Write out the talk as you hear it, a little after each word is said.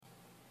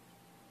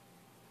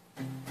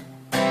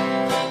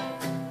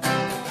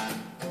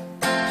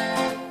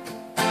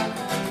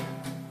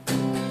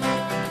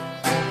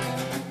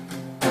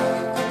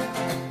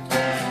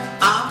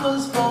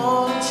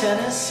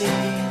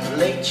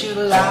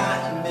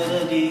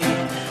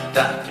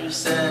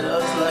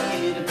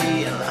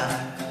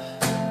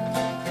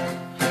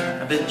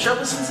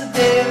trouble since the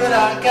day that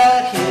I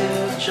got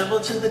here,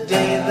 trouble to the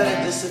day that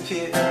I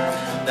disappeared.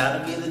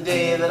 That'll be the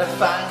day that I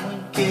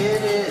finally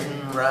get it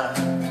right.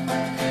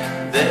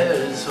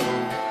 There's hope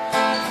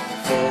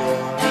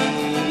for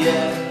me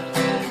yet,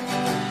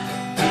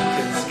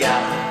 because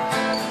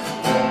God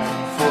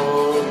won't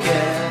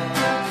forget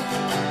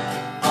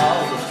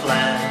all the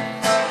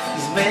plans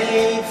He's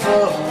made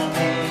for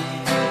me.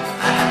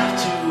 I have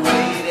to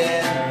wait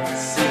and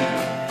see.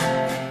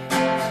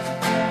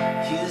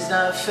 He's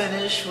not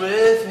finished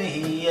with me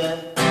yet.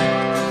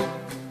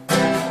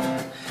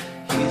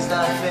 He's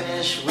not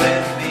finished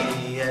with me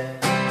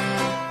yet.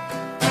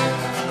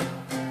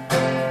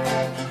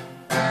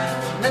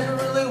 Never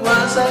really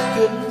was that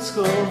good in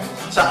school.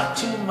 Talked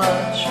too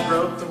much,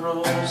 broke the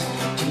rules.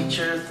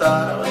 Teacher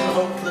thought I was a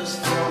hopeless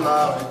fool,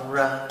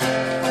 alright.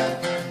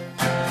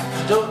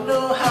 Don't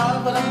know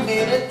how, but I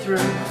made it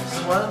through. It's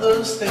one of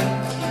those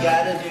things you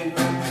gotta do.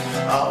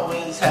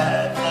 Always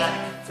had a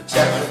knack for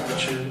telling the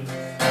truth.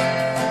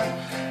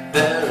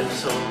 There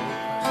is hope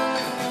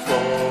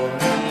for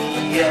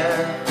me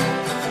yet,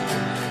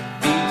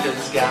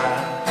 because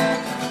God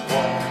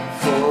won't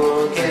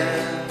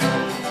forget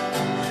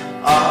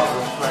all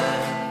the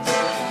plans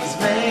He's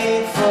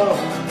made for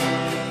me.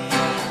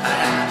 I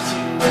have to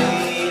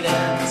wait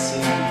and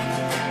see.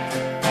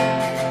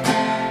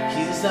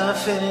 He's not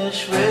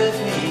finished with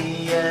me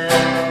yet.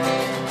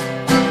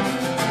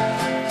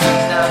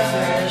 He's not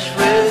finished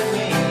with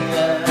me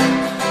yet.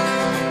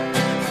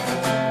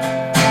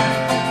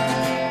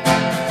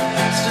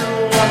 Still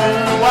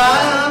wondering why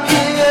I'm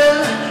here,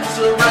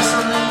 still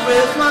wrestling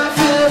with my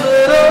fear,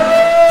 but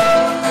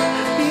oh,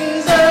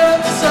 He's up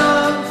to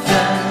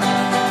something.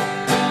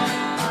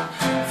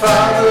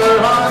 Farther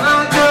on I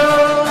go,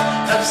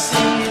 I've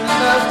seen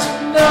enough to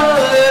know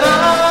that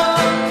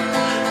I'm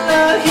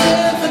not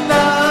here for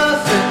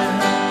nothing.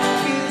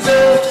 He's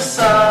up to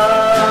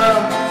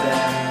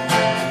something.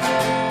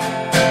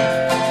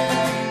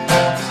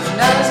 So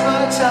now's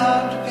my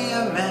time to be a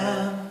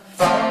man.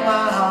 Follow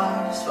my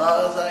heart as far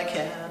as I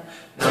can.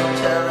 No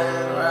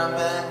telling where I'm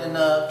ending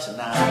up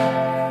tonight.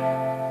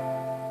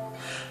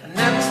 I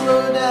never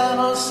slow down,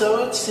 or so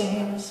it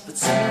seems, but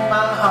singing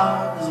my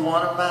heart is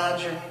one of my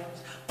dreams.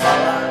 All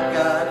I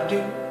gotta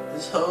do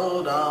is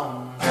hold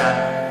on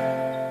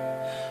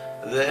tight.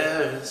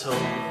 There's hope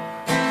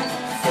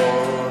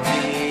for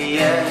me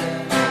yet,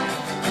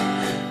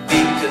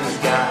 because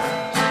God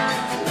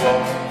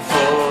won't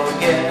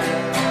forget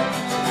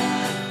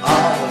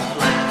all the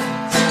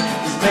plans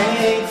He's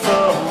made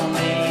for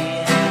me.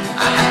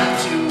 I have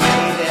to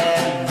wait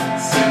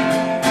and see.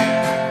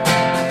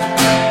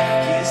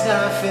 He's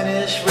not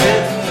finished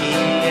with me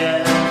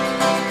yet.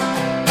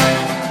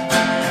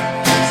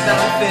 He's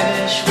not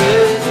finished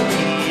with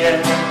me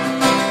yet.